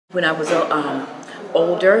When I was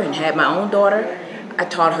older and had my own daughter, I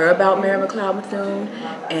taught her about Mary McLeod Bethune,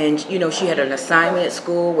 and she had an assignment at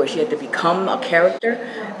school where she had to become a character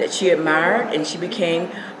that she admired, and she became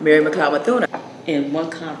Mary McLeod Bethune. In one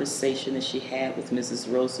conversation that she had with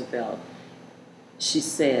Mrs. Roosevelt, she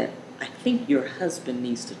said, "I think your husband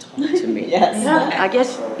needs to talk to me." Yes. I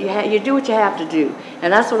guess you do what you have to do,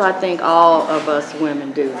 and that's what I think all of us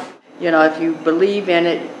women do. If you believe in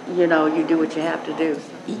it, you do what you have to do.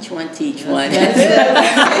 Each one teach one.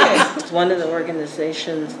 It's one of the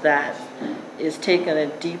organizations that is taking a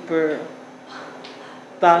deeper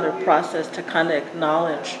thought or process to kind of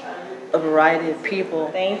acknowledge a variety of people.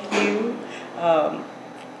 Thank you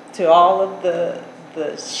to all of the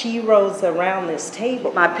sheroes around this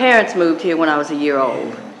table. My parents moved here when I was a year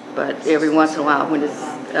old, but every once in a while when it's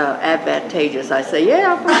advantageous, I say,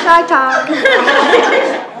 yeah, I'm from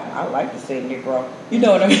Chi-Town. I like to say Negro. You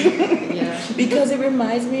know what I mean? Yeah. Because it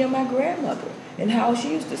reminds me of my grandmother and how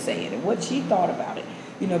she used to say it and what she thought about it.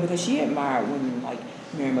 Because she admired women like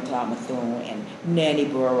Mary McLeod Bethune and Nanny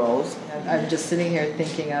Burroughs. I'm just sitting here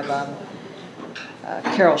thinking of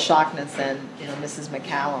Carol Shockness and Mrs.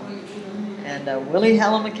 McCallum and Willie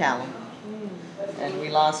Helen McCallum, and we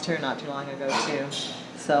lost her not too long ago too.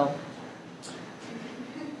 So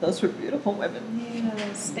those were beautiful women.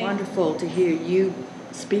 It's wonderful to hear you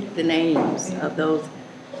speak the names of those.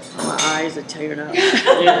 My eyes are tearing up.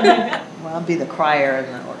 Well, I'll be the crier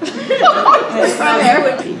in that one.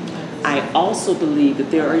 I also believe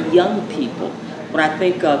that there are young people. When I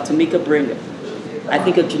think of Tamika Brigham, I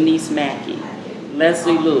think of Janice Mackey,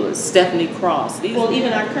 Leslie Lewis, Stephanie Cross, these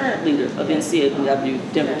even our current leader of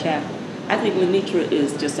NCNW, Denver Chapel. I think Lenitra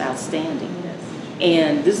is just outstanding.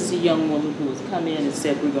 And this is a young woman who has come in and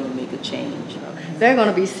said, we're going to make a change. They're going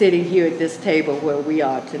to be sitting here at this table where we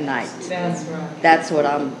are tonight. That's right. That's what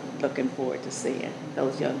I'm looking forward to seeing,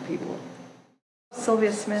 those young people.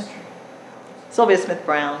 Sylvia Smith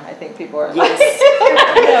Brown, I think people are. Yes.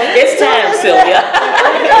 It's time, Sylvia.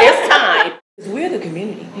 It's time. We're the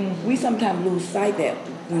community. We sometimes lose sight that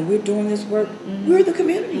when we're doing this work, we're the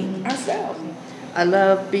community ourselves. I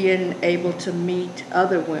love being able to meet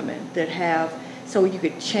other women that have, so you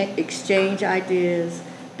could exchange ideas,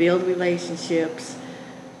 build relationships,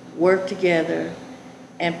 work together,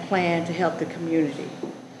 and plan to help the community.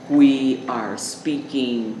 We are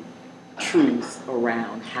speaking truth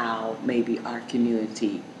around how maybe our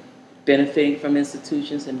community benefiting from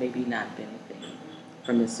institutions and maybe not benefiting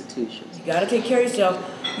from institutions. You got to take care of yourself,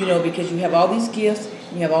 because you have all these gifts,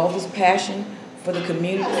 you have all this passion for the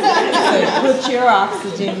community. So put your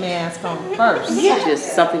oxygen mask on first.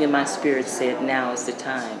 Just something in my spirit said now is the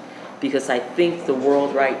time, because I think the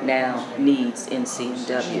world right now needs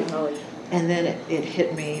NCNW. And then it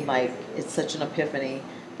hit me like it's such an epiphany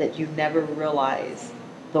that you never realize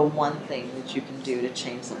the one thing that you can do to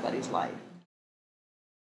change somebody's life.